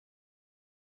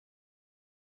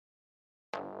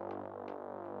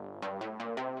Hey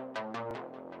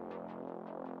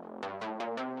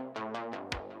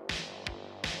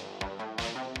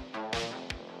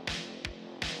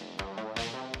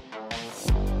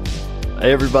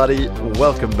everybody,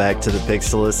 welcome back to the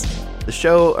Pixelist, the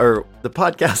show or the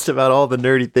podcast about all the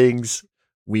nerdy things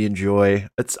we enjoy.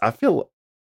 I feel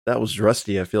that was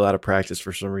rusty. I feel out of practice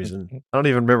for some reason. I don't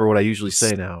even remember what I usually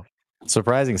say now.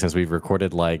 Surprising since we've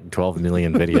recorded like 12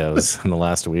 million videos in the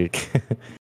last week.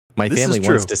 My family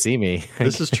wants to see me.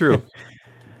 This is true.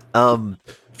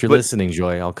 If you're listening,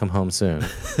 Joy, I'll come home soon.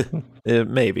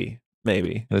 Maybe.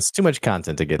 There's too much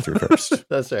content to get through first.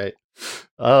 That's right.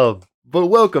 But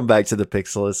welcome back to the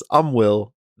Pixelist. I'm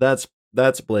Will. That's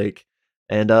Blake.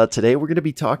 And today we're going to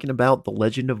be talking about The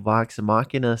Legend of Vox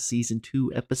Machina Season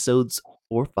 2, Episodes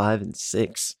 4, 5, and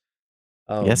 6.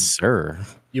 Yes, sir.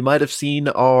 You might have seen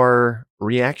our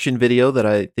reaction video that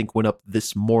I think went up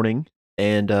this morning.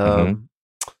 And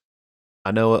I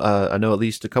know at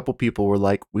least a couple people were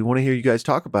like, we want to hear you guys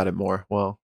talk about it more.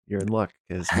 Well, you're in luck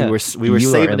because we were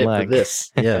saving it for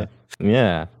this. Yeah.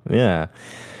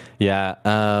 Yeah.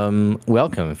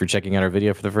 Welcome if you're checking out our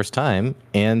video for the first time.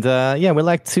 And we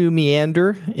like to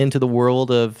meander into the world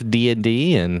of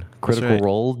D&D and Critical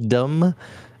Role dumb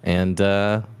and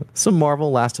some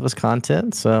Marvel Last of Us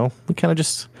content. So we kind of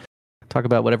just talk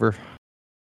about whatever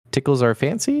tickles our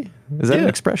fancy. Is that an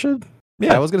expression?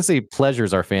 Yeah. I was going to say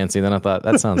pleasures our fancy, then I thought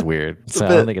that sounds weird. I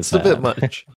don't think it's a bit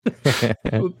much.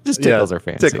 Just tickles our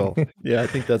fancy. Tickle. Yeah, I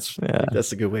think that's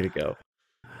a good way to go.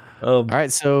 All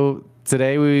right, so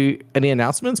today any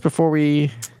announcements before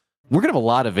we're gonna have a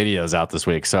lot of videos out this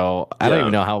week, so I don't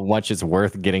even know how much it's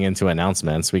worth getting into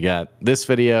announcements. We got this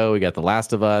video, we got the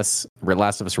Last of Us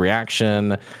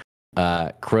reaction,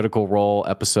 Critical Role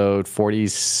episode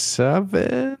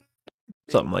 47,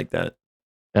 something like that.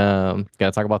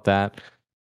 Gotta talk about that.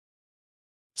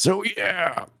 So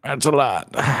yeah, that's a lot.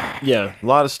 Yeah, a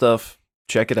lot of stuff.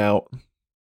 Check it out.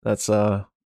 That's it.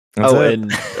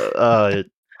 And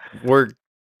we're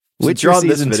Witcher on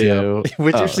this video.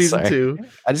 Witcher season 2.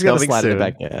 I just got to slide it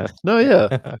back in. No,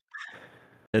 yeah.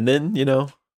 And then,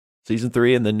 season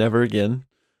 3 and then never again.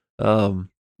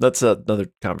 That's another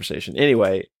conversation.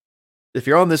 Anyway, if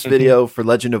you're on this video for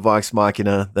Legend of Vox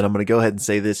Machina, then I'm going to go ahead and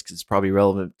say this because it's probably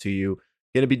relevant to you.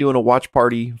 Going to be doing a watch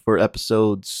party for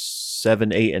episodes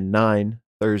 7, 8, and 9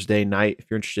 Thursday night. If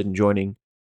you're interested in joining,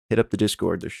 hit up the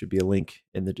Discord. There should be a link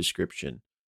in the description.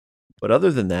 But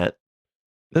other than that,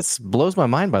 this blows my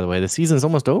mind, by the way. The season's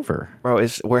almost over. Bro,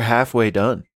 we're halfway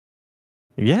done.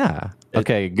 Yeah.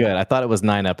 Okay, good. I thought it was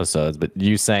 9 episodes, but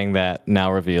you saying that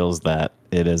now reveals that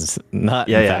it is not.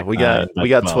 Yeah, we got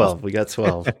 12. We got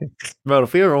 12. Bro,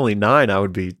 if we were only 9, I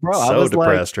would be so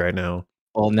depressed right now.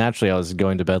 Well, naturally, I was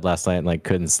going to bed last night and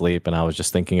couldn't sleep, and I was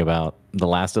just thinking about The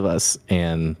Last of Us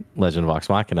and Legend of Vox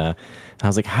Machina. And I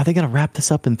was like, how are they going to wrap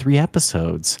this up in 3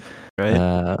 episodes?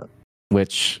 Right.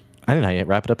 Which I didn't know yet.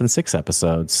 Wrap it up in 6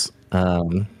 episodes.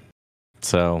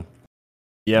 So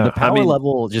yeah, the power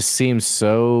level just seems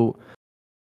so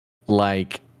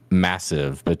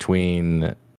massive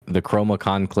between the Chroma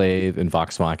Conclave and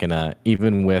Vox Machina,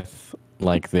 even with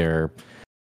their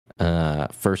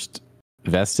first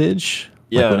vestige.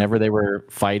 Yeah. Whenever they were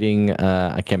fighting,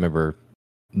 I can't remember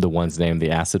the one's name,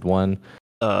 the acid one.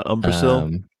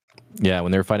 Umbrasyl. Yeah,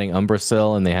 when they were fighting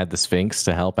Umbrasyl and they had the Sphinx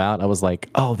to help out, I was like,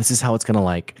 oh, this is how it's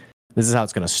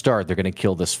gonna start. They're gonna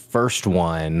kill this first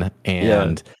one,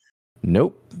 and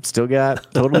nope, still got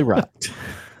totally rocked.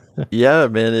 Yeah,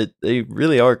 man, they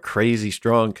really are crazy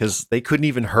strong because they couldn't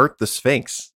even hurt the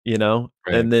Sphinx, right.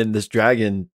 And then this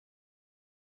dragon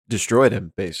destroyed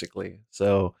him basically.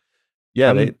 So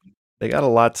yeah, they got a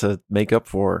lot to make up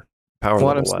for power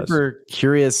level wise. I'm super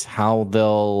curious how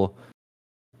they'll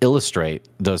illustrate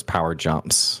those power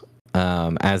jumps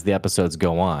as the episodes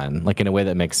go on, in a way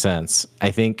that makes sense. I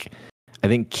think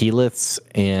Keyleth's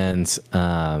and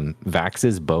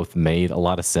Vax's both made a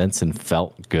lot of sense and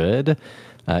felt good.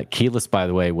 Keyleth's, by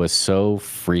the way, was so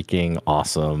freaking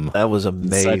awesome. That was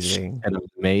amazing. Such an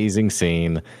amazing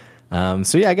scene.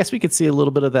 So yeah, I guess we could see a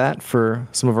little bit of that for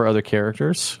some of our other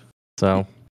characters. So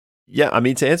yeah, I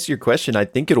mean, to answer your question, I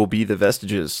think it'll be the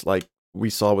vestiges like we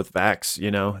saw with Vax.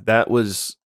 That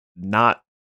was not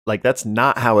that's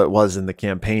not how it was in the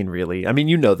campaign, really. I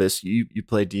mean, this. You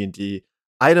play D&D.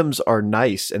 Items are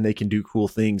nice and they can do cool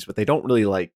things, but they don't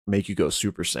really make you go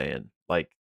Super Saiyan like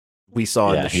we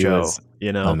saw in the show.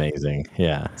 Amazing.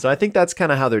 Yeah. So I think that's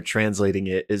kind of how they're translating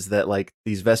it, is that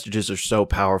these vestiges are so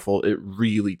powerful, it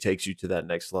really takes you to that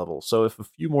next level. So if a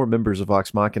few more members of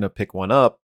Vox Machina pick one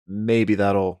up, maybe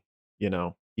that'll,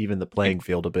 even the playing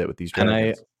field a bit with these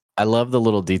dragons. And I love the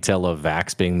little detail of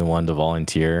Vax being the one to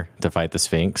volunteer to fight the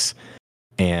Sphinx,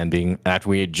 and being after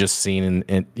we had just seen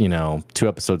in 2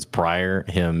 episodes prior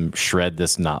him shred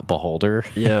this not beholder.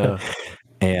 Yeah.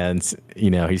 And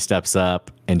he steps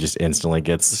up and just instantly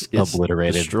gets Just gets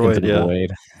obliterated into destroyed. the Yeah.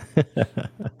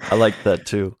 void. I like that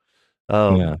too.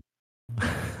 Yeah.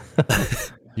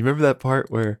 You remember that part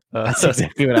where That's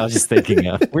exactly what I was just thinking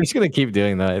of. We're just gonna keep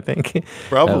doing that, I think. That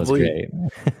was probably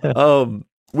great.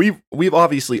 we've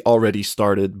obviously already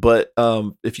started, but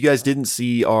if you guys didn't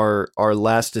see our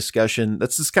last discussion,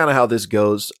 that's just kind of how this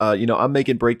goes. I'm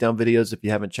making breakdown videos if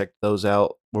you haven't checked those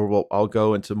out, where I'll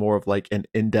go into more of like an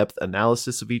in-depth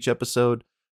analysis of each episode.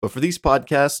 But for these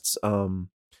podcasts,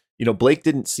 Blake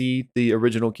didn't see the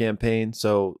original campaign,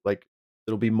 so like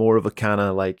it'll be more of a kind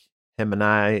of like him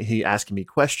and he asking me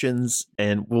questions,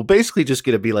 and we'll basically just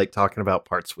gonna be like talking about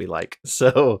parts we like.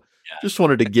 So just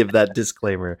wanted to give that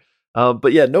disclaimer.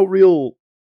 But yeah, no real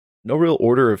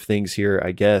order of things here,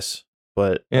 I guess.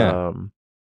 But Yeah.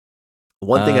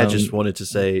 one thing I just wanted to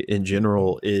say in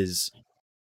general is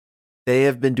they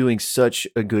have been doing such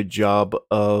a good job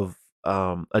of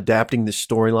adapting the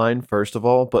storyline, first of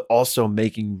all, but also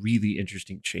making really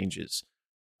interesting changes.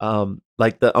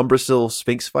 Like the Umbrasyl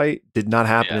Sphinx fight did not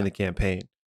happen in the campaign.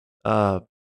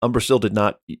 Umbrasyl did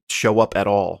not show up at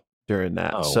all during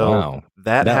that. Oh, So wow.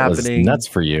 that was happening nuts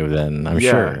for you then, I'm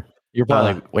Yeah. sure. You're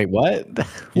probably like, wait, what? What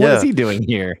Yeah. is he doing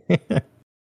here?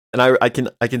 And I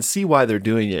can see why they're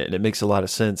doing it, and it makes a lot of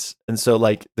sense. And so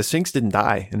like the Sphinx didn't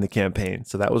die in the campaign,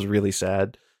 so that was really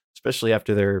sad, especially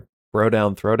after their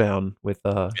throwdown with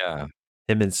Yeah.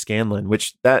 him and Scanlan,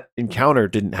 which that encounter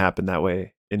didn't happen that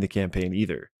way in the campaign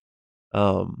either.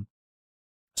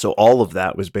 So all of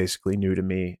that was basically new to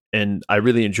me, and I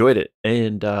really enjoyed it.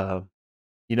 And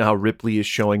you know how Ripley is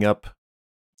showing up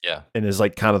Yeah. and is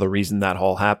like kind of the reason that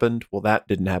all happened? Well, that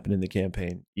didn't happen in the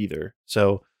campaign either.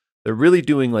 So they're really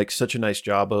doing like such a nice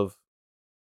job of,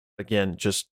 again,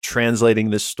 just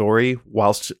translating this story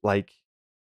whilst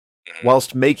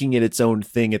making it its own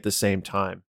thing at the same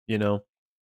time,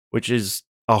 which is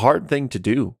a hard thing to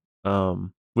do.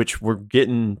 Which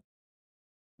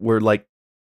we're like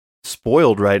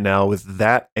spoiled right now with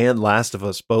that and Last of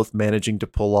Us both managing to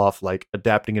pull off like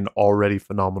adapting an already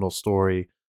phenomenal story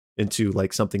into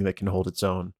like something that can hold its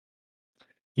own.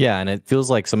 Yeah, and it feels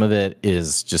like some of it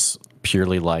is just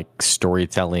purely like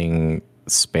storytelling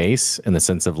space, in the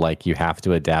sense of like you have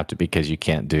to adapt it because you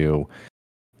can't do,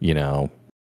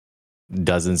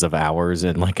 dozens of hours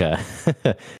in like a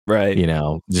Right.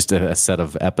 just a set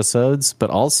of episodes. But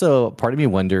also part of me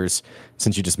wonders,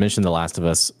 since you just mentioned The Last of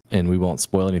Us, and we won't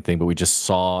spoil anything, but we just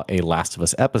saw a Last of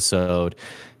Us episode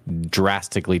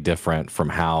drastically different from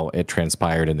how it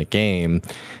transpired in the game.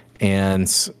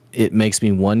 And it makes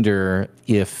me wonder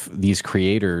if these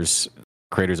creators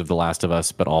of The Last of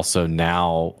Us, but also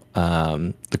now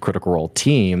the Critical Role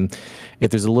team, if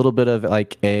there's a little bit of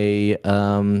like a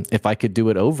if I could do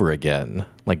it over again,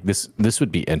 like this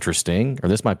would be interesting, or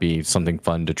this might be something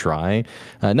fun to try.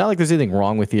 Not like there's anything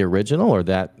wrong with the original or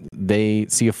that they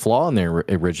see a flaw in their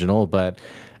original, but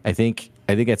I think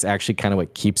that's actually kind of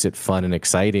what keeps it fun and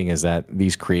exciting, is that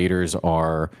these creators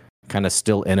are kind of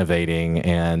still innovating.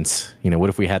 And what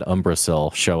if we had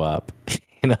Umbrasyl show up,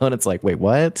 and it's like, wait,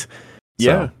 what?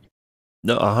 Yeah.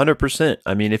 No, 100%.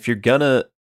 I mean, if you're gonna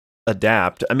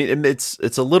adapt, I mean, it's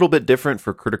a little bit different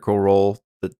for Critical Role,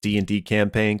 the D&D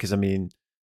campaign, because I mean,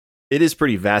 it is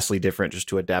pretty vastly different just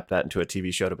to adapt that into a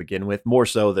TV show to begin with, more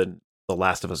so than the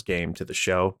Last of Us game to the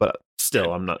show. But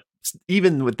still, I'm not,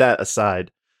 even with that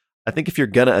aside, I think if you're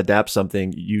gonna adapt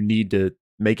something, you need to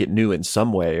make it new in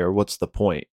some way, or what's the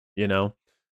point,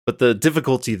 But the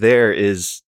difficulty there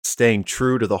is staying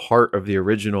true to the heart of the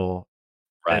original.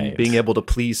 Right. And being able to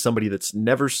please somebody that's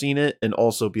never seen it, and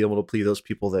also be able to please those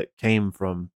people that came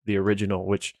from the original,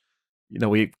 which,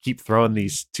 we keep throwing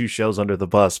these two shows under the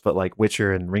bus, but like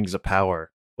Witcher and Rings of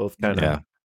Power both kind of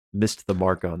missed the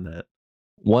mark on that.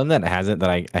 One that hasn't, that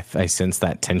I sense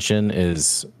that tension,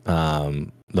 is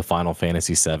the Final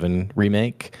Fantasy VII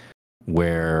remake,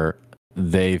 where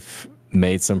they've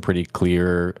made some pretty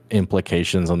clear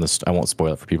implications on this. I won't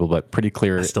spoil it for people, but pretty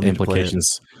clear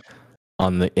implications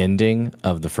on the ending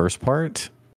of the first part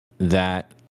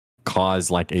that caused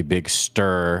like a big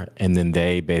stir. And then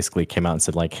they basically came out and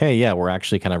said like, hey, yeah, we're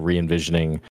actually kind of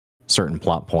re-envisioning certain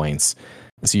plot points.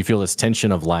 So you feel this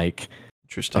tension of like,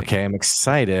 interesting, okay, I'm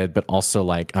excited, but also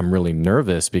like I'm really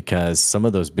nervous, because some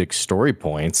of those big story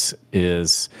points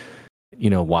is,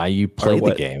 why you play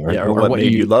the game, or what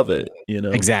made you love it,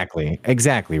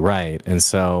 Exactly, right. And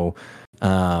so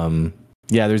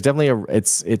Yeah, there's definitely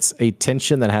it's a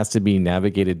tension that has to be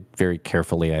navigated very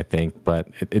carefully, I think, but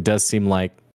it does seem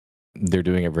like they're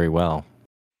doing it very well.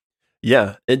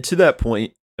 Yeah, and to that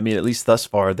point, I mean, at least thus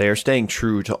far, they are staying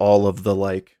true to all of the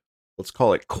like, let's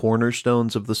call it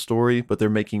cornerstones of the story, but they're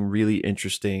making really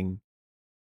interesting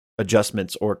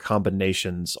adjustments or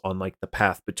combinations on like the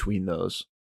path between those.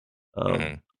 Um,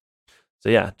 Hmm. so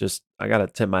yeah, just I gotta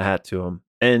tip my hat to them.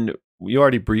 And we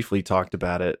already briefly talked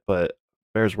about it, but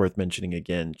bears worth mentioning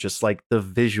again. Just like the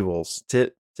visuals,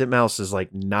 Titmouse is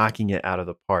like knocking it out of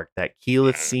the park. That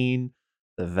Keyleth scene,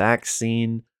 the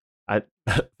vaccine, I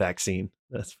vaccine.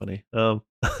 That's funny.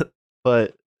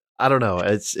 But I don't know.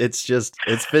 It's just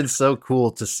it's been so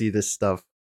cool to see this stuff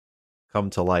come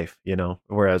to life.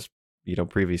 Whereas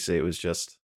previously it was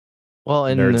just Well,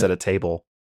 nerds and at a table.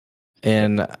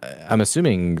 and I'm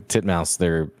assuming Titmouse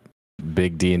they're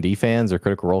big D&D fans or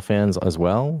Critical Role fans as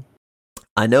well.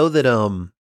 I know that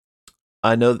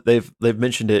they've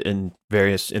mentioned it in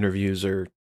various interviews or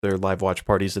their live watch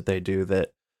parties that they do that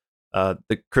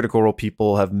the Critical Role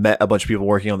people have met a bunch of people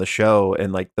working on the show,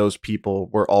 and like those people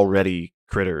were already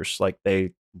critters. Like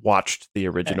they watched the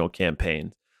Okay. original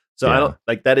campaign, so I don't Yeah.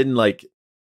 like that.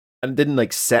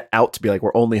 Didn't set out to be like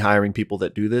we're only hiring people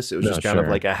that do this. It was No, just kind of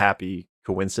sure. like a happy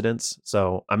coincidence.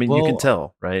 So I mean, you can Well,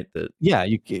 tell, right? That yeah,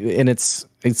 and it's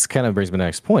kind of brings me to the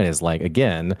next point is like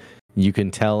again, you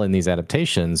can tell in these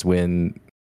adaptations when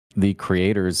the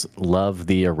creators love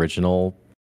the original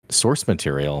source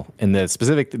material. And the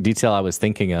specific detail I was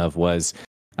thinking of was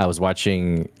I was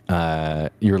watching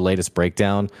your latest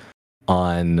breakdown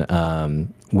on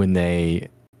when they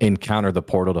encounter the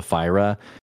portal to Fyra,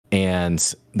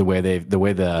 and the way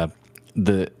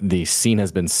the scene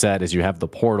has been set is you have the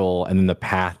portal, and then the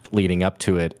path leading up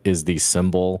to it is the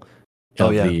symbol oh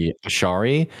of yeah, the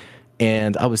Ashari.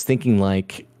 And I was thinking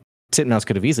like Titmouse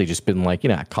could have easily just been like,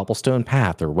 a cobblestone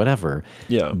path or whatever.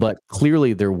 yeah, But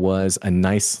clearly there was a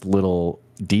nice little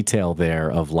detail there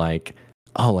of like,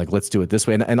 oh, like let's do it this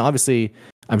way. And obviously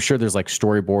I'm sure there's like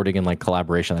storyboarding and like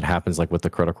collaboration that happens like with the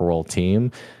Critical Role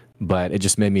team. But it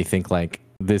just made me think like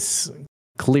this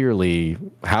clearly,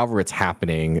 however it's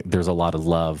happening, there's a lot of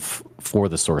love for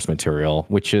the source material,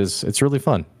 which is it's really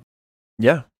fun.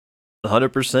 yeah.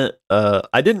 100%.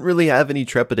 I didn't really have any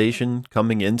trepidation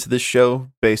coming into this show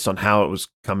based on how it was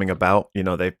coming about.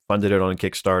 They funded it on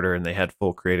Kickstarter and they had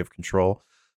full creative control.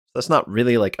 So that's not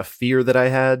really like a fear that I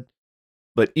had.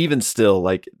 But even still,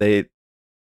 like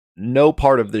no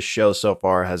part of this show so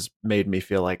far has made me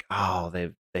feel like, oh,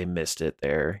 they missed it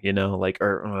there.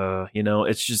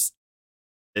 It's just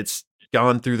it's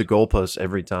gone through the goalposts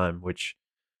every time, which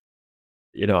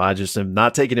I just am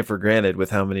not taking it for granted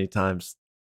with how many times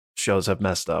shows have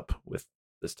messed up with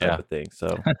this type Yeah. of thing.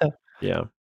 So yeah.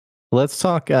 Let's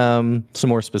talk some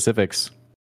more specifics.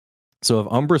 So if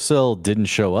Umbrasyl didn't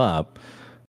show up,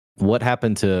 what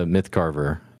happened to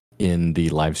Mythcarver in the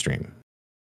live stream?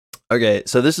 Okay,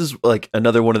 so this is like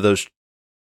another one of those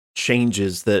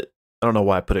changes that I don't know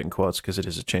why I put it in quotes because it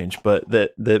is a change, but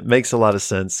that makes a lot of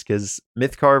sense because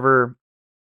Mythcarver,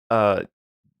 uh,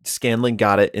 Scanlan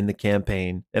got it in the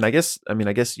campaign, and I guess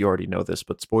you already know this,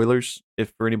 but spoilers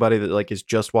if for anybody that like is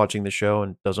just watching the show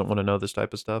and doesn't want to know this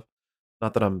type of stuff.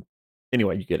 Not that I'm,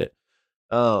 anyway, you get it.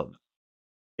 Um,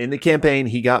 in the campaign,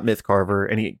 he got Mythcarver,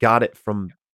 and he got it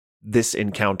from this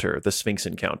encounter, the Sphinx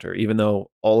encounter. Even though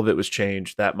all of it was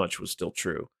changed, that much was still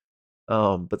true.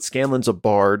 But Scanlan's a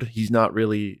bard. He's not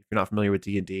really, if you're not familiar with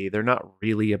D&D, they're not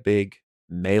really a big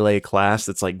melee class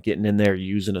that's like getting in there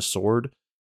using a sword.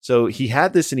 So he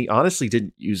had this and he honestly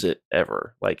didn't use it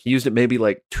ever. Like he used it maybe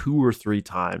like 2 or 3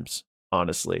 times,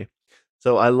 honestly.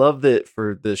 So I love that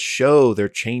for the show they're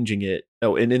changing it.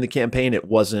 Oh, and in the campaign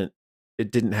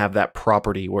it didn't have that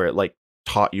property where it like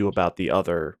taught you about the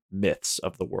other myths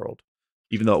of the world,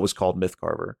 even though it was called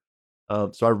Mythcarver.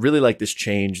 So I really like this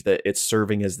change that it's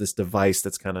serving as this device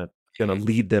that's kind of going to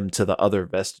lead them to the other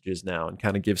vestiges now and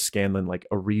kind of give Scanlan like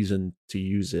a reason to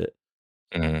use it.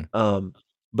 Mm-hmm. Um,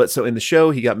 but so in the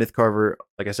show, he got Mythcarver.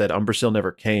 Like I said, Umbrasyl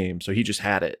never came, so he just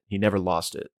had it. He never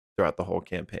lost it throughout the whole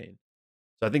campaign.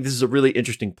 So I think this is a really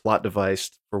interesting plot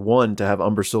device for one to have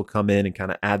Umbrasyl come in and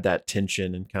kind of add that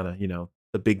tension and kind of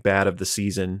the big bad of the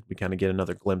season. We kind of get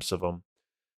another glimpse of him.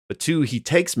 But two, he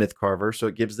takes Mythcarver, so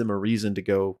it gives them a reason to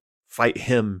go fight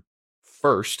him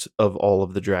first of all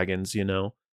of the dragons.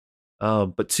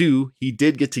 But two, he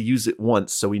did get to use it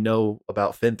once, so we know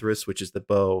about Fenthras, which is the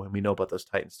bow, and we know about those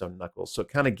Titanstone knuckles. So it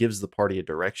kind of gives the party a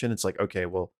direction. It's like, okay,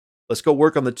 well, let's go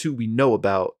work on the two we know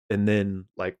about, and then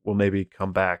like we'll maybe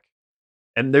come back.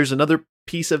 And there's another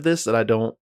piece of this that I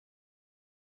don't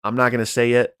I'm not going to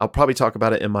say it. I'll probably talk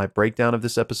about it in my breakdown of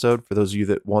this episode for those of you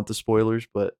that want the spoilers.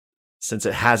 But since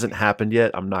it hasn't happened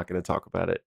yet, I'm not going to talk about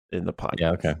it in the Yeah.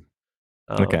 podcast. Okay.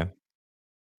 Okay.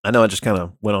 I know I just kind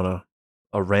of went on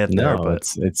a rant there, No, but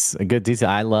it's a good detail.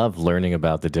 I love learning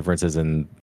about the differences in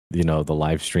the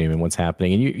live stream and what's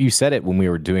happening. And you said it when we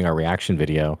were doing our reaction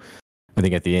video. I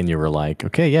think at the end you were like,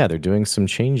 okay, yeah, they're doing some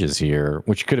changes here,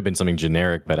 which could have been something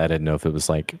generic, but I didn't know if it was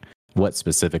like what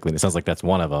specifically. And it sounds like that's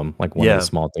one of them, like one of the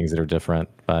small things that are different.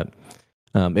 But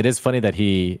it is funny that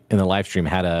he in the live stream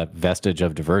had a vestige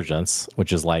of divergence,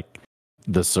 which is like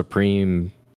the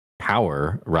supreme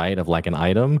power, right, of like an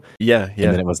item. yeah.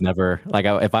 And then it was never like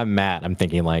if I'm Matt, I'm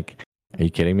thinking like, are you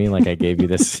kidding me? Like I gave you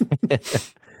this.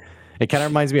 It kind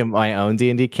of reminds me of my own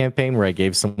D&D campaign where I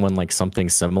gave someone like something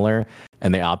similar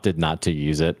and they opted not to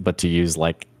use it, but to use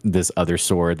like this other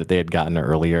sword that they had gotten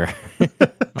earlier. I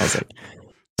was like,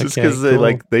 Just okay, because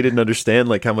cool. they didn't understand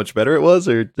like how much better it was,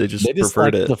 or they just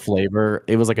preferred liked it. the flavor.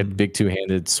 It was like a big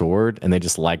two-handed sword, and they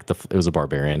just liked it was a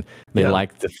barbarian. They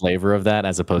liked the flavor of that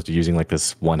as opposed to using like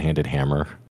this one-handed hammer.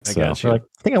 I So got you. they're like,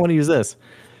 I think I want to use this.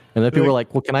 And then people were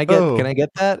like, well, can I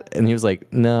get that? And he was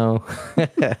like, no.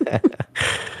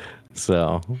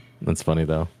 So that's funny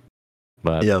though.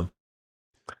 But yeah.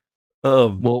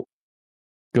 Well,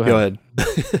 go ahead.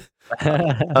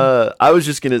 I was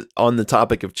just gonna on the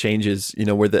topic of changes,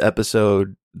 where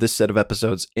this set of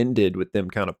episodes ended with them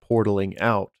kind of portaling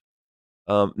out.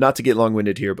 Not to get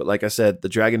long-winded here, but like I said, the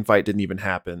dragon fight didn't even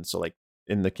happen. So like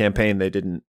in the campaign, they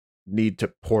didn't need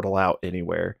to portal out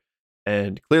anywhere,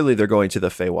 and clearly they're going to the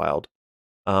Feywild,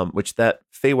 which that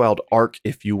Feywild arc,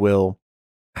 if you will,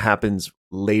 happens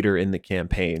later in the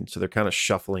campaign. So they're kind of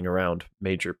shuffling around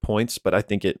major points, but I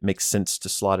think it makes sense to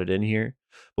slot it in here.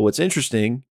 But what's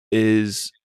interesting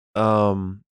is,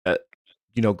 Grog,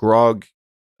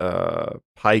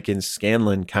 Pike, and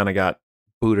Scanlan kind of got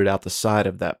booted out the side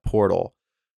of that portal,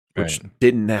 which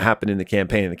didn't happen in the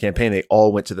campaign. In the campaign, they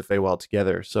all went to the Feywild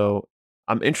together. So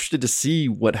I'm interested to see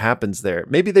what happens there.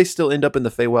 Maybe they still end up in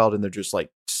the Feywild and they're just like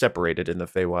separated in the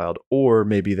Feywild, or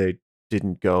maybe they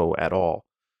didn't go at all.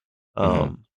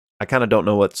 I kind of don't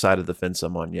know what side of the fence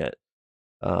I'm on yet.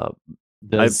 Sorry,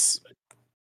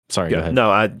 go ahead.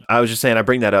 No, I was just saying I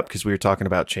bring that up because we were talking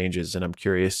about changes, and I'm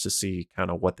curious to see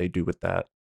kind of what they do with that.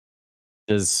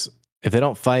 If they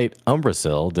don't fight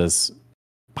Umbrasyl, does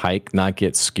Pike not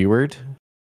get skewered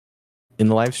in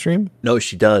the live stream? No,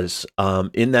 she does.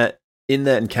 In that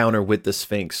encounter with the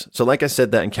Sphinx. So, like I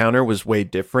said, that encounter was way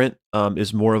different. It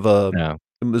was more of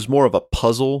a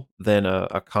puzzle than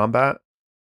a combat.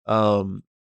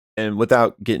 And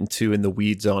without getting too in the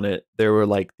weeds on it, there were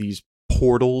like these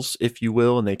portals, if you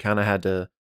will, and they kind of had to.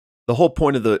 The whole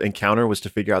point of the encounter was to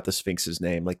figure out the Sphinx's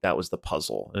name. Like that was the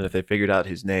puzzle, and if they figured out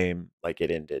his name, like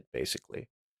it ended basically.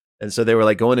 And so they were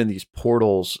like going in these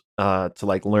portals to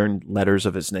like learn letters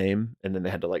of his name, and then they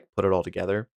had to like put it all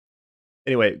together.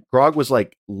 Anyway, Grog was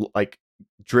like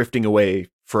drifting away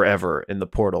forever in the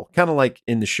portal, kind of like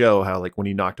in the show how like when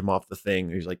he knocked him off the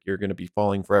thing, he's like, "You're going to be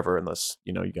falling forever unless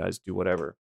you guys do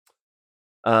whatever."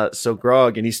 So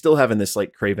Grog, and he's still having this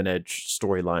like Craven Edge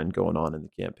storyline going on in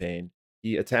the campaign.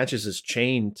 He attaches his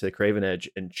chain to Craven Edge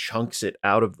and chunks it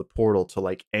out of the portal to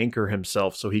like anchor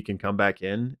himself so he can come back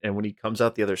in. And when he comes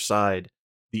out the other side,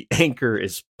 the anchor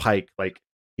is Pike, like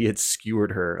he had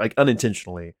skewered her, like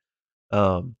unintentionally.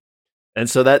 And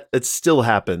so that it still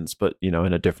happens, but in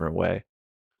a different way.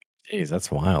 Jeez, that's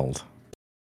wild.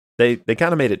 They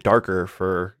kind of made it darker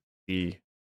for the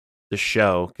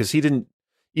show because he didn't.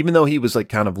 Even though he was like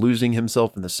kind of losing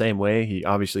himself in the same way, he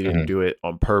obviously didn't do it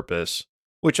on purpose,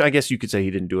 which I guess you could say he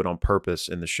didn't do it on purpose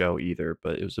in the show either,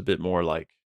 but it was a bit more like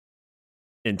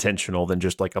intentional than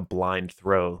just like a blind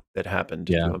throw that happened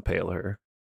to impale her.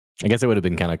 I guess it would have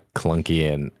been kind of clunky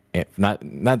and not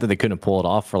that they couldn't pull it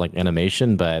off for like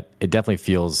animation, but it definitely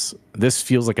feels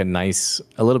like a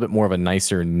little bit more of a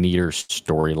nicer, neater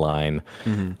storyline.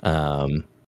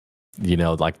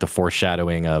 Like the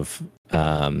foreshadowing of,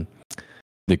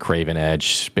 the Craven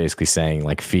Edge basically saying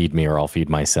like feed me or I'll feed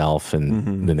myself,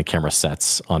 and then the camera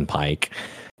sets on Pike,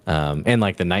 and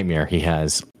like the nightmare he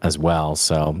has as well.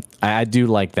 So I do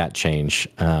like that change,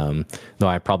 though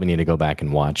I probably need to go back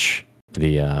and watch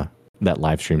the that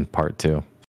live stream part too.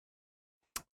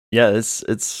 Yeah,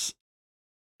 it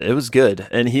was good,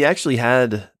 and he actually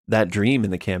had that dream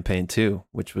in the campaign too,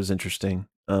 which was interesting.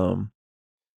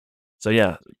 So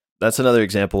yeah, that's another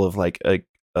example of like a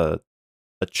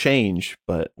change,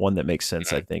 but one that makes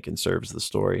sense, I think, and serves the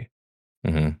story.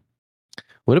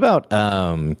 What about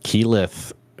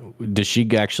Keyleth? Does she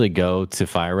actually go to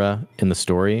Fyra in the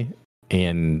story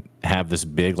and have this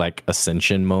big like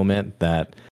ascension moment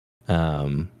that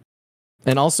Um,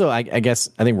 and also, I guess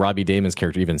I think Robbie Damon's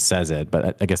character even says it,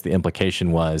 but I guess the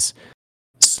implication was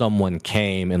someone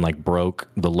came and like broke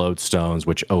the lodestones,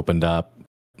 which opened up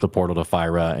the portal to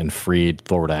Fyra and freed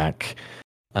Thordak.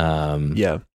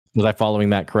 Yeah. Was I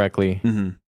following that correctly? Mm-hmm.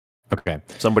 Okay.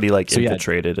 Somebody like So,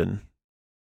 infiltrated and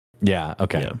yeah.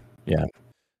 Okay. Yeah.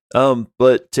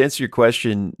 But to answer your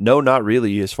question, no, not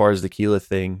really. As far as the Keyleth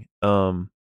thing,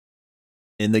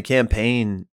 in the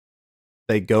campaign,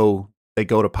 they go to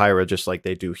Pyra just like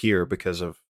they do here because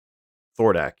of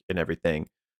Thordak and everything.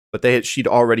 But she'd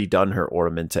already done her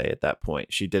Ornamente at that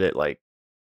point. She did it like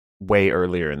way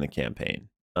earlier in the campaign.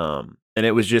 And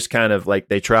it was just kind of like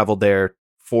they traveled there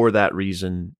for that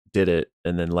reason, did it,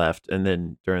 and then left. And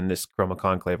then during this Chroma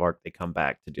Conclave arc, they come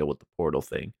back to deal with the portal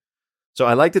thing. So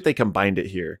I like that they combined it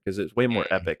here because it's way more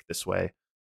epic this way.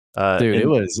 Dude, it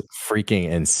was freaking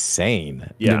insane.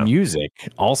 Yeah. The music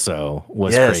also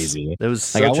was crazy. It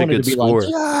was like, such a good score. Like,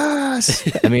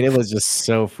 yes! I mean, it was just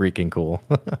so freaking cool.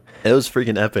 It was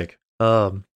freaking epic.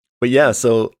 But yeah,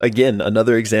 so again,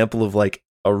 another example of like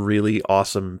a really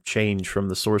awesome change from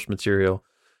the source material.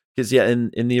 Because yeah,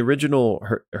 in the original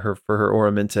her for her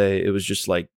Ornamente, it was just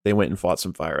like they went and fought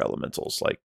some fire elementals.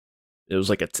 Like it was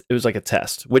like a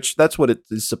test, which that's what it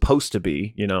is supposed to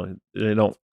be. You know,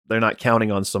 they're not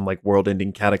counting on some like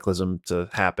world-ending cataclysm to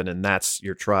happen, and that's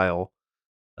your trial.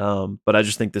 But I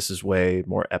just think this is way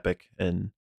more epic,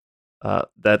 and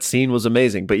that scene was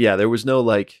amazing. But yeah, there was no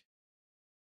like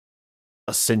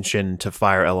ascension to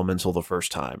fire elemental the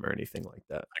first time or anything like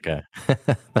that. Okay.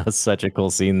 That was such a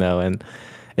cool scene though, and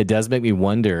it does make me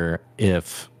wonder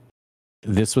if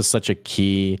this was such a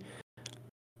key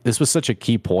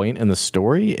point in the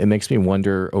story. It makes me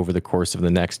wonder over the course of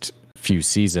the next few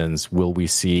seasons, will we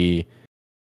see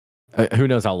who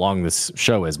knows how long this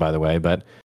show is, by the way, but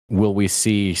will we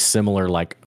see similar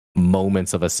like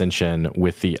moments of ascension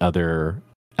with the other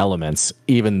elements,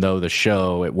 even though the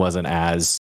show it wasn't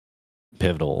as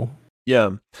pivotal? Yeah,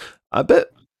 I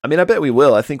bet we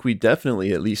will. I think we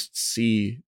definitely at least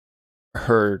see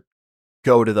her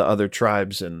go to the other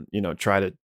tribes and, you know, try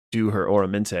to do her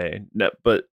Ornamente.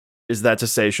 But is that to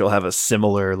say she'll have a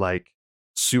similar like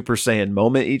Super Saiyan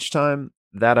moment each time?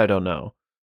 That I don't know.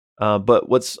 But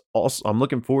what's also I'm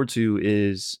looking forward to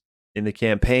is in the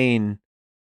campaign,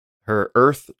 her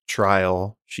Earth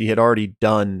trial, she had already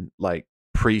done like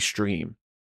pre-stream,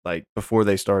 like before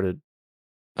they started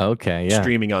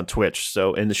streaming on Twitch.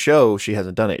 So in the show, she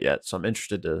hasn't done it yet. So I'm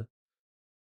interested to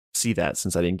see that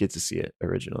since I didn't get to see it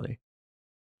originally.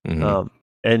 Mm-hmm.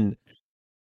 And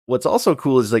what's also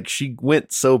cool is like she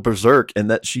went so berserk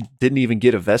and that she didn't even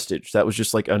get a vestige. That was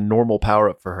just like a normal power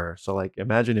up for her. So like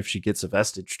imagine if she gets a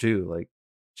vestige too. Like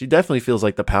she definitely feels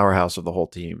like the powerhouse of the whole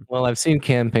team. Well, I've seen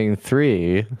campaign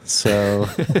 3, so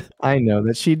I know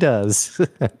that she does.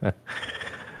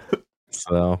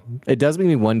 So it does make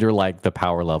me wonder, like the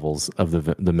power levels of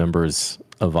the members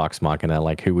of Vox Machina.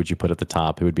 Like, who would you put at the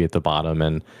top? Who would be at the bottom?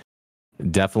 And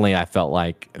definitely, I felt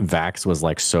like Vax was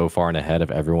like so far and ahead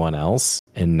of everyone else.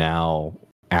 And now,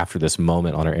 after this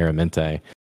moment on her Aramente,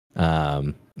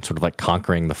 sort of like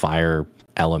conquering the fire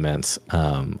elements,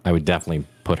 I would definitely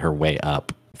put her way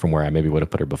up from where I maybe would have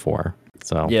put her before.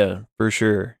 So yeah, for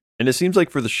sure. And it seems like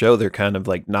for the show, they're kind of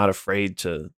like not afraid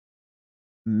to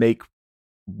make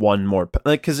one more,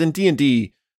 like, because in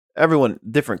D&D, everyone,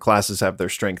 different classes have their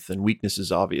strengths and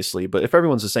weaknesses, obviously. But if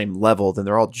everyone's the same level, then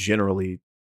they're all generally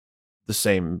the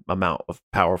same amount of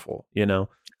powerful, you know?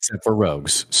 Except for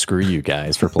rogues. Screw you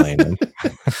guys for playing them.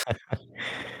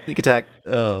 Sneak attack.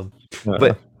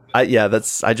 But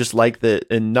I just like that.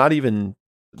 And not even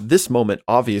this moment,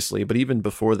 obviously, but even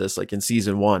before this, like in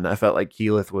season 1, I felt like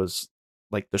Keyleth was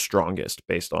like the strongest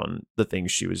based on the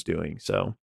things she was doing.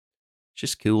 So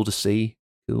just cool to see.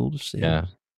 Cool to see. Yeah.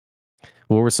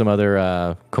 What were some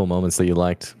other cool moments that you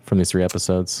liked from these 3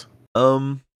 episodes?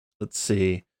 Let's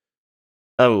see.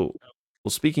 Oh, well,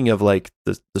 speaking of like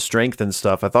the strength and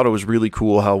stuff, I thought it was really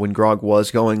cool how when Grog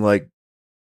was going like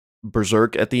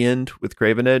berserk at the end with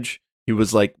Craven Edge, he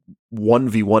was like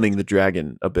 1v1ing the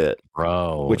dragon a bit.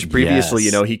 Bro. Which previously,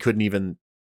 you know, he couldn't even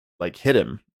like hit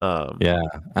him. Yeah.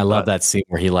 I love that scene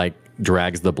where he like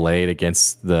drags the blade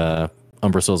against the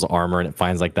Umbrasyl's armor and it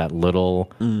finds like that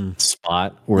little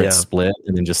spot where it's split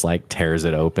and then just like tears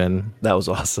it open. That was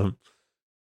awesome.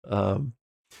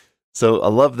 So I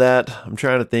love that. I'm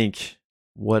trying to think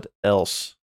what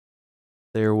else.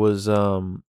 There was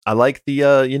I like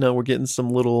the you know, we're getting some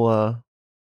little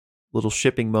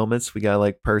shipping moments. We got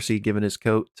like Percy giving his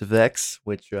coat to Vex,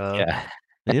 which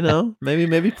you know,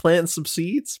 maybe planting some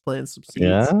seeds.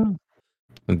 Yeah.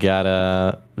 We got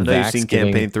I know you've seen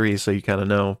campaign 3, so you kind of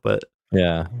know, but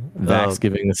Yeah. Vax Um,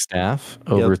 giving the staff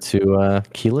over yep, to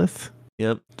Keyleth.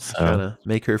 yep. He's trying So to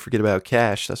make her forget about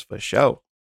Cash. That's for sure.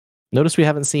 notice we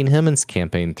haven't seen him in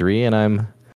campaign 3, and I'm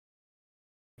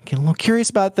getting a little curious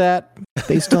about that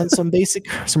based on some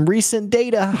recent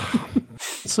data.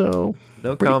 So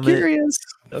No pretty comment. curious.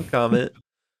 No comment.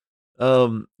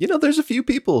 There's a few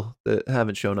people that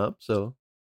haven't shown up. So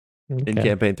in Okay.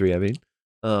 campaign 3, I mean,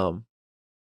 um,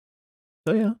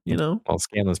 so yeah, Well,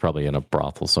 Scanlan's probably in a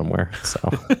brothel somewhere. So,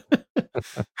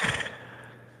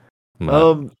 but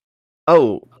um,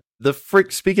 oh, the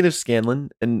frick. Speaking of Scanlan,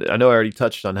 and I know I already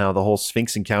touched on how the whole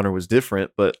Sphinx encounter was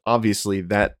different, but obviously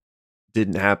that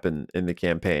didn't happen in the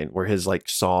campaign where his like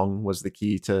song was the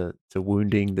key to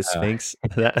wounding the uh, Sphinx.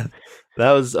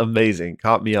 That was amazing.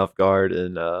 Caught me off guard,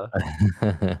 and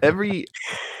every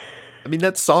I mean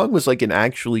that song was like an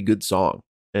actually good song.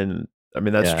 And I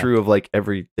mean that's yeah, true of like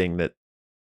everything that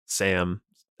Sam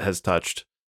has touched.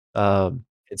 Um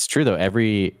it's true though.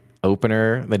 Every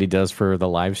opener that he does for the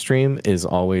live stream is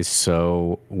always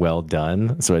so well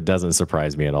done. So it doesn't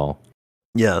surprise me at all.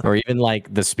 yeah. Or even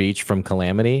like the speech from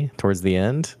Calamity towards the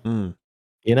end. Mm.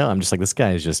 I'm just like, this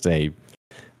guy is just a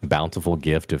bountiful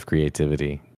gift of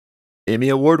creativity. Emmy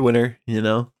Award winner.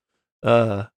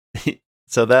 Uh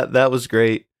so that was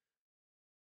great.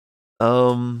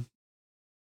 Um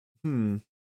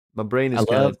my brain I is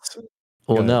kind of loved,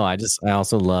 well, good. no, I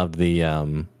also loved the,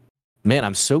 man,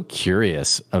 I'm so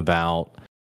curious about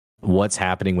what's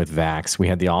happening with Vax. We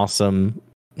had the awesome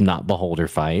not beholder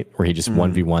fight where he just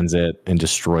 1v1s it and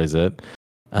destroys it.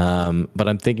 But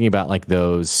I'm thinking about like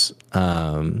those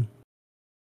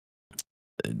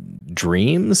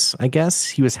dreams, I guess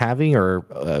he was having, or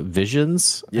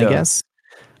visions, I Yeah. guess,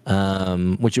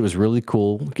 which it was really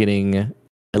cool getting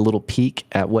a little peek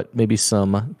at what maybe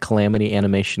some Calamity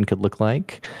animation could look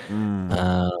like. Mm.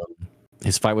 Um,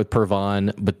 his fight with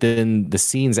Pervon, but then the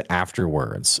scenes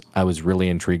afterwards, I was really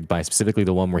intrigued by, specifically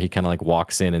the one where he kind of like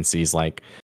walks in and sees like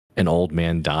an old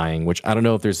man dying, which I don't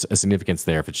know if there's a significance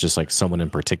there, if it's just like someone in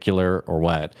particular or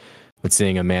what, but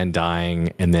seeing a man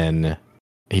dying and then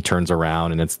he turns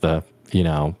around and it's the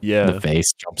Yeah.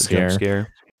 face jump The jump scare.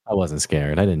 scare. I wasn't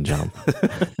scared. I didn't jump.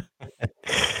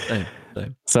 Same,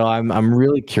 same. So I'm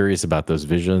really curious about those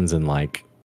visions and like,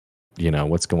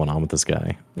 what's going on with this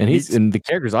guy. And and the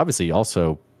character's obviously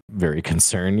also very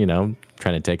concerned,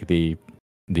 trying to take the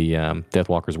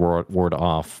Deathwalker's ward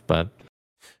off, but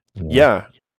Yeah.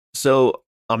 So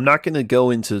I'm not going to go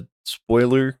into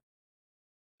spoiler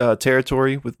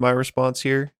territory with my response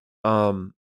here.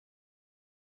 Um,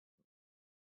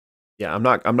 yeah, I'm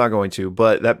not going to,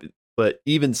 but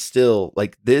even still,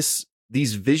 like these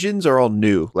visions are all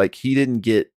new. Like he didn't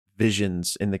get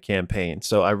visions in the campaign.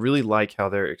 So I really like how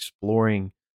they're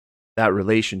exploring that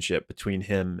relationship between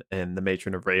him and the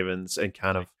Matron of Ravens and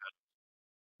kind of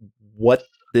what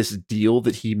this deal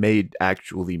that he made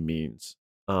actually means.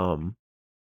 Um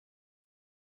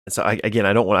so again,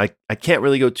 I don't want I can't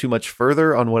really go too much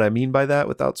further on what I mean by that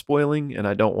without spoiling, and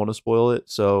I don't want to spoil it.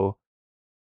 So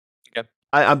okay.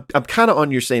 I'm kind of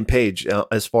on your same page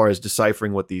as far as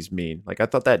deciphering what these mean. Like I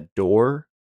thought that door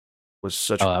was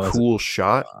such Oh, a that was cool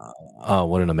shot. oh,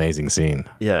 what an amazing scene.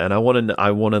 Yeah, and I want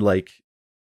to like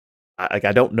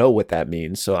I don't know what that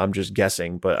means, so I'm just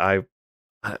guessing. But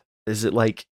is it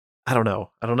like I don't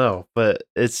know, but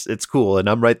it's cool, and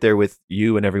I'm right there with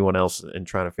you and everyone else in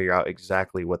trying to figure out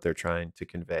exactly what they're trying to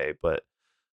convey. But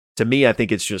to me, I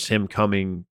think it's just him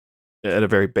coming at a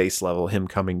very base level, him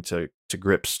coming to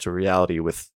grips to reality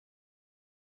with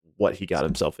what he got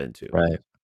himself into. Right.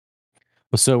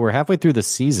 Well, so we're halfway through the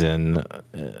season.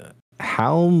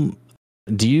 How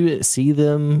do you see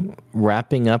them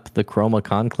wrapping up the Chroma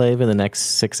Conclave in the next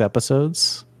 6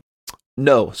 episodes?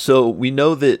 No, so we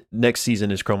know that next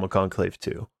season is Chroma Conclave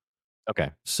 2.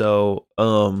 Okay. So,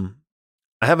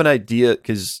 I have an idea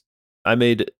because I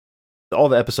made all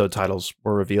the episode titles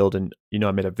were revealed, and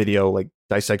I made a video like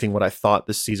dissecting what I thought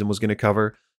this season was going to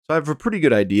cover. So I have a pretty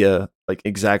good idea, like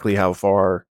exactly how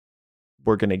far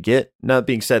we're going to get. Now, that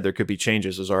being said, there could be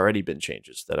changes. There's already been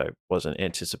changes that I wasn't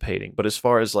anticipating. But as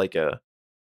far as like I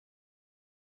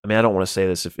mean, I don't want to say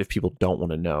this if people don't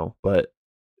want to know, but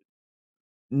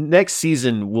next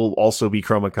season will also be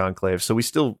Chroma Conclave. So we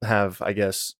still have, I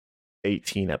guess,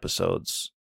 18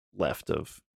 episodes left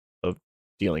of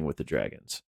dealing with the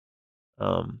dragons.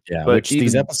 Yeah, But which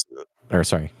these even episodes, or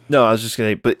sorry. no, I was just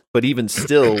gonna, but even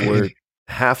still, we're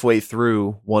halfway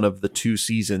through one of the 2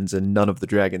 seasons, and none of the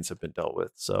dragons have been dealt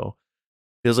with. So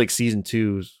feels like season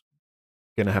 2's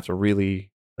gonna have to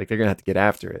really like they're gonna have to get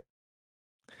after it.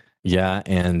 Yeah,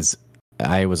 and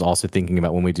I was also thinking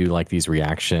about when we do like these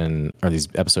reaction or these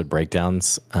episode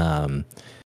breakdowns,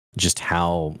 just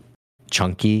how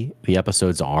chunky the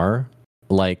episodes are.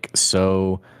 Like,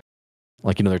 so,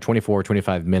 like, they're 24,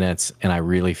 25 minutes, and I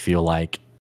really feel like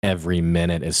every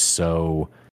minute is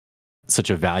such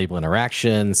a valuable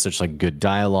interaction, such like good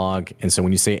dialogue. And so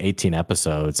when you say 18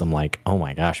 episodes, I'm like, oh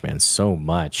my gosh, man, so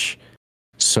much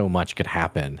could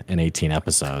happen in 18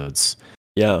 episodes.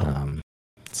 Yeah.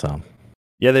 So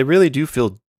yeah, they really do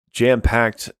feel jam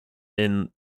packed. In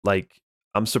like,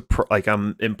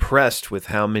 I'm impressed with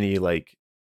how many like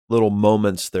little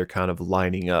moments they're kind of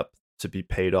lining up to be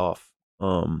paid off.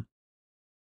 In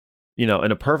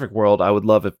a perfect world, I would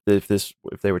love if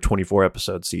they were 24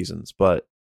 episode seasons, but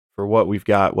for what we've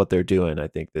got, what they're doing, I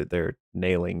think that they're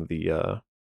nailing the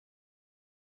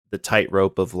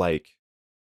tightrope of like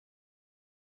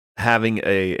having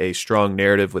a strong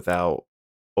narrative without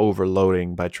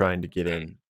overloading by trying to get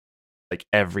in like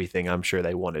everything I'm sure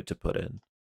they wanted to put in.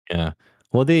 Yeah.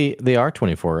 Well, they are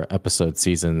 24 episode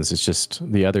seasons. It's just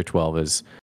the other 12 is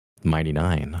Mighty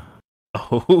Nine.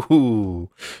 Oh,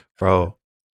 bro,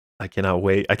 I cannot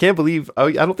wait. I can't believe.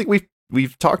 I don't think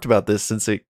we've talked about this since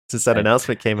that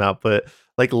announcement came out, but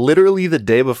like literally the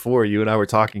day before, you and I were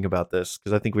talking about this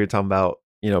because I think we were talking about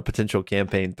potential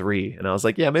campaign 3, and I was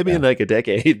like, yeah, maybe in like a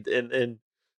decade, and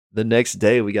the next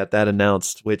day we got that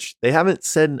announced, which they haven't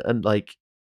said like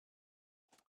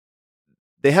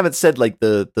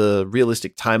the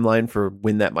realistic timeline for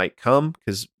when that might come,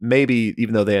 because maybe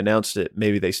even though they announced it,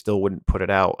 maybe they still wouldn't put it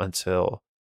out until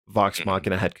Vox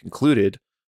Machina had concluded,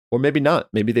 or maybe not.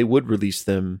 Maybe they would release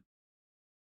them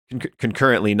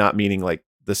concurrently, not meaning like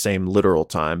the same literal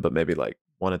time, but maybe like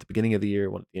one at the beginning of the year,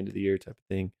 one at the end of the year type of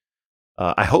thing.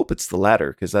 I hope it's the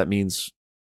latter, because that means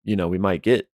we might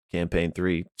get campaign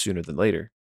 3 sooner than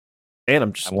later. And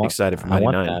I'm just excited for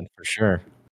 99. I want that for sure.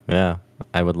 Yeah,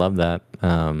 I would love that.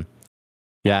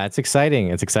 Yeah, it's exciting.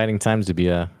 It's exciting times to be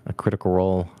a Critical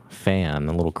Role fan,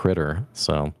 a little critter.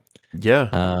 So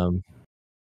yeah.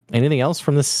 Anything else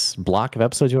from this block of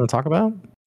episodes you want to talk about?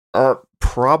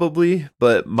 Probably,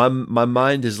 but my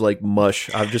mind is like mush.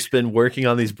 I've just been working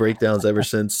on these breakdowns ever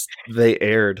since they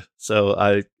aired,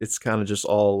 so it's kind of just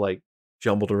all like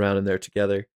jumbled around in there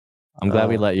together. I'm glad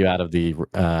we let you out of the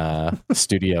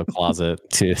studio closet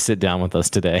to sit down with us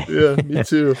today. Yeah, me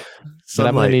too. But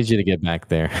I'm gonna need you to get back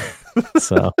there.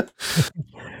 So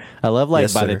I love by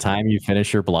the time you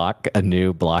finish your block, a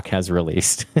new block has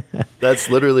released. That's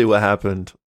literally what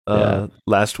happened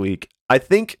last week. I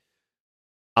think.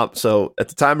 So at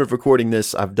the time of recording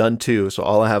this, I've done 2, so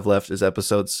all I have left is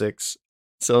episode 6.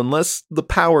 So unless the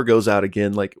power goes out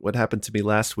again, like what happened to me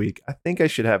last week, I think I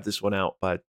should have this one out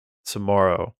by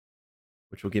tomorrow,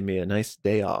 which will give me a nice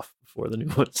day off before the new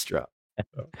ones drop.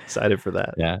 Excited for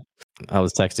that. Yeah. I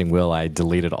was texting Will. I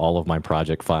deleted all of my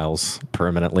project files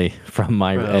permanently from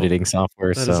my editing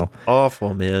software. That is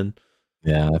awful, man.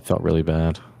 Yeah, it felt really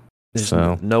bad. There's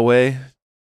no way.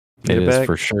 It is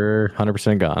for sure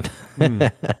 100% gone.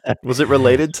 Was it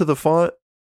related to the font?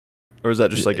 Or is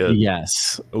that just like a...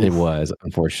 Yes, oof. It was,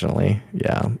 unfortunately.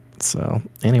 Yeah. So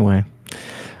anyway.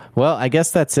 Well, I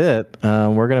guess that's it.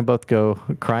 We're going to both go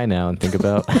cry now and think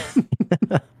about...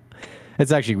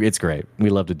 It's great.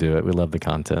 We love to do it. We love the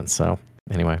content. So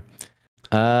anyway.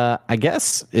 I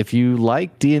guess if you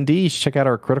like D&D, you should check out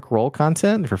our Critical Role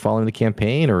content. If you're following the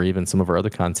campaign or even some of our other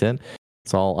content,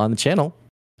 it's all on the channel.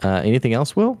 Anything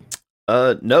else, Will?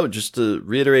 No, just to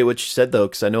reiterate what you said, though,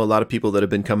 because I know a lot of people that have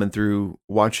been coming through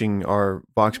watching our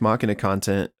Vox Machina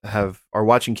content are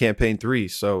watching campaign 3.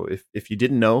 So if you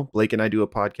didn't know, Blake and I do a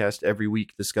podcast every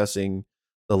week discussing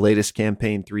the latest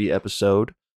campaign 3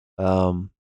 episode.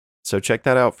 So check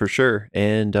that out for sure.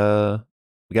 And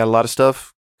we got a lot of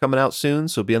stuff coming out soon,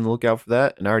 so be on the lookout for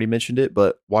that. And I already mentioned it,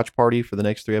 but watch party for the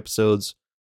next 3 episodes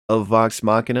of Vox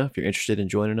Machina. If you're interested in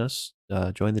joining us,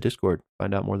 join the Discord.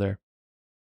 Find out more there.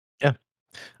 Yeah.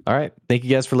 All right. Thank you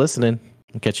guys for listening.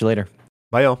 I'll catch you later.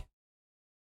 Bye, y'all.